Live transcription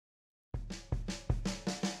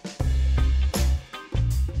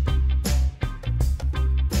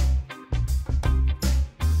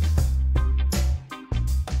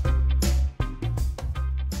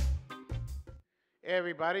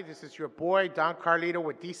everybody, this is your boy Don Carlito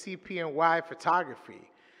with DCP&Y Photography.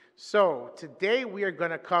 So today we are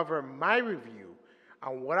going to cover my review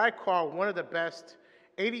on what I call one of the best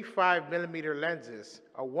 85mm lenses,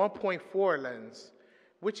 a 1.4 lens,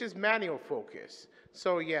 which is manual focus.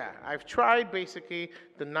 So yeah, I've tried basically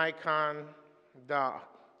the Nikon, the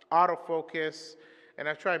autofocus, and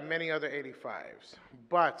I've tried many other 85s.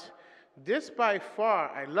 But this by far,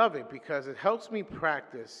 I love it because it helps me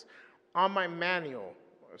practice on my manual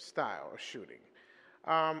style of shooting.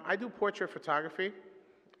 I do portrait photography,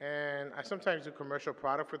 and I sometimes do commercial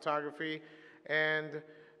product photography, and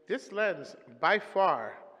this lens, by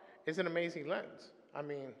far, is an amazing lens. I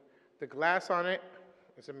mean, the glass on it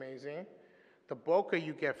is amazing. The bokeh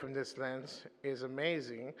you get from this lens is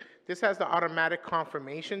amazing. This has the automatic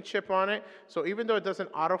confirmation chip on it, so even though it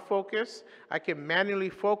doesn't autofocus, I can manually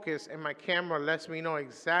focus, and my camera lets me know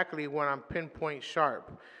exactly when I'm pinpoint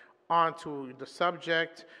sharp onto the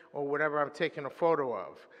subject or whatever I'm taking a photo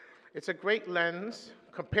of. It's a great lens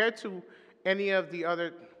compared to any of the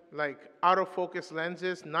other like autofocus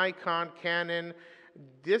lenses, Nikon, Canon.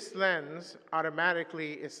 This lens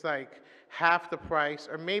automatically is like half the price,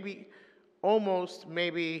 or maybe almost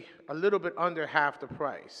maybe a little bit under half the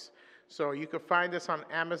price. So you can find this on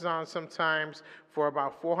Amazon sometimes for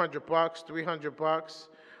about 400 bucks, 300 bucks.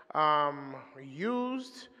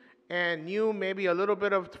 Used and new, maybe a little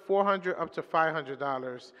bit of 400 up to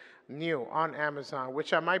 $500 new on Amazon,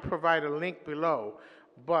 which I might provide a link below.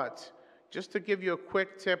 But just to give you a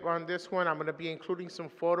quick tip on this one, I'm going to be including some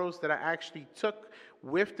photos that I actually took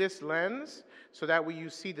with this lens, so that way you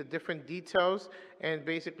see the different details, and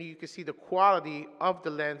basically you can see the quality of the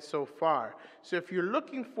lens so far. So if you're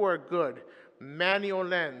looking for a good manual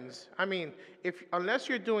lens, I mean, unless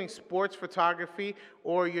you're doing sports photography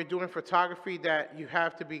or you're doing photography that you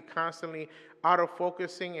have to be constantly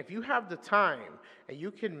autofocusing, if you have the time and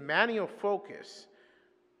you can manual focus,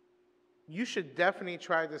 you should definitely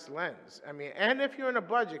try this lens. I mean, and if you're in a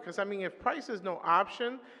budget, because I mean, if price is no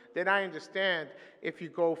option, then I understand if you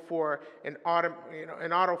go for an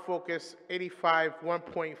autofocus 85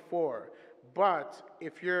 1.4. But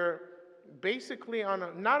if you're basically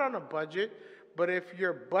not on a budget, but if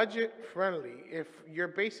you're budget friendly, if you're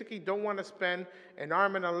basically don't want to spend an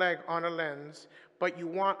arm and a leg on a lens, but you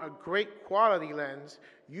want a great quality lens,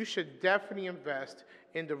 you should definitely invest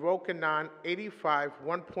in the Rokinon 85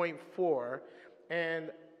 1.4.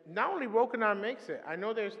 And not only Rokinon makes it, I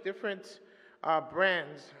know there's different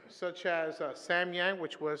brands such as Samyang,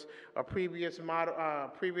 which was a previous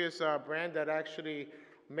brand that actually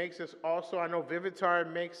makes this also. I know Vivitar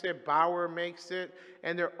makes it, Bauer makes it,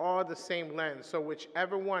 and they're all the same lens. So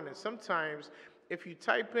whichever one, and sometimes if you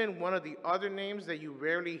type in one of the other names that you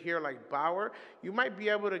rarely hear, like Bauer, you might be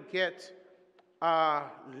able to get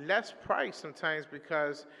less price sometimes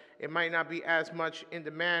because it might not be as much in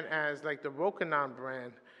demand as like the Rokinon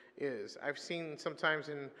brand is. I've seen sometimes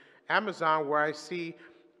in Amazon where I see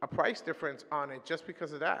a price difference on it just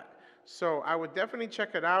because of that. So I would definitely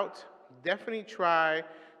check it out. Definitely try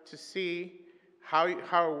to see how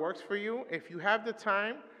it works for you. If you have the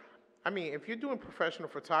time, I mean, if you're doing professional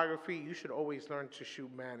photography, you should always learn to shoot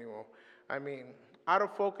manual. I mean,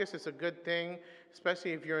 autofocus is a good thing,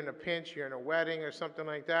 especially if you're in a pinch, you're in a wedding or something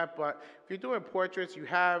like that. But if you're doing portraits, you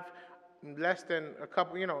have less than a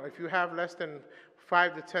couple, if you have less than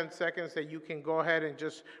 5 to 10 seconds that you can go ahead and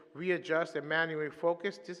just readjust and manually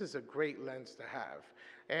focus, this is a great lens to have.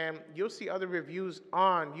 And you'll see other reviews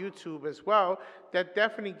on YouTube as well that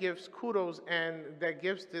definitely gives kudos and that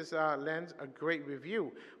gives this lens a great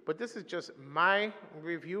review. But this is just my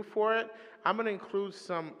review for it. I'm going to include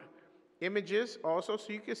some images also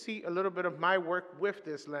so you can see a little bit of my work with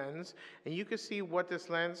this lens, and you can see what this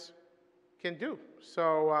lens can do.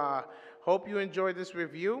 So hope you enjoyed this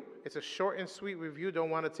review. It's a short and sweet review.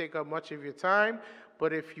 Don't want to take up much of your time,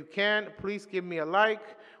 but if you can, please give me a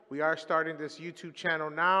like. We are starting this YouTube channel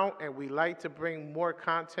now, and we like to bring more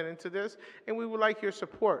content into this, and we would like your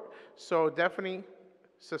support. So definitely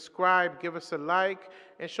subscribe, give us a like,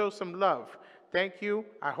 and show some love. Thank you.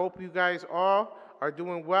 I hope you guys all are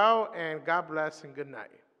doing well, and God bless and good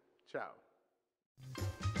night. Ciao.